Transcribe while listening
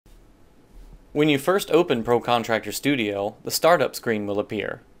When you first open Pro Contractor Studio, the startup screen will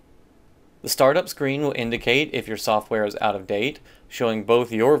appear. The startup screen will indicate if your software is out of date, showing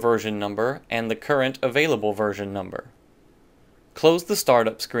both your version number and the current available version number. Close the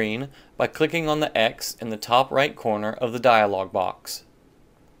startup screen by clicking on the X in the top right corner of the dialog box.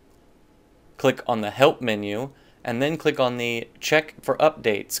 Click on the Help menu and then click on the Check for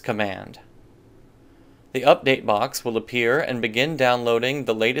Updates command. The update box will appear and begin downloading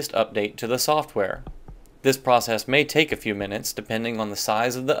the latest update to the software. This process may take a few minutes depending on the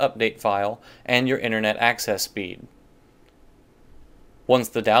size of the update file and your internet access speed. Once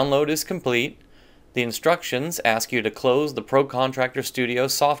the download is complete, the instructions ask you to close the Pro Contractor Studio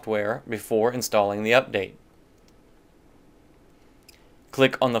software before installing the update.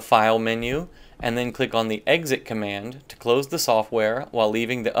 Click on the File menu and then click on the Exit command to close the software while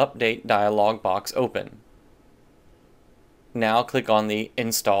leaving the Update dialog box open. Now click on the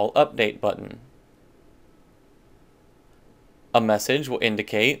Install Update button. A message will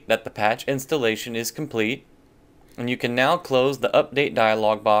indicate that the patch installation is complete, and you can now close the Update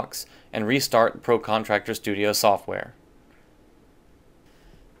dialog box and restart Pro Contractor Studio software.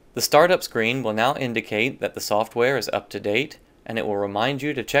 The startup screen will now indicate that the software is up to date, and it will remind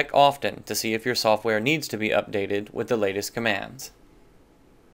you to check often to see if your software needs to be updated with the latest commands.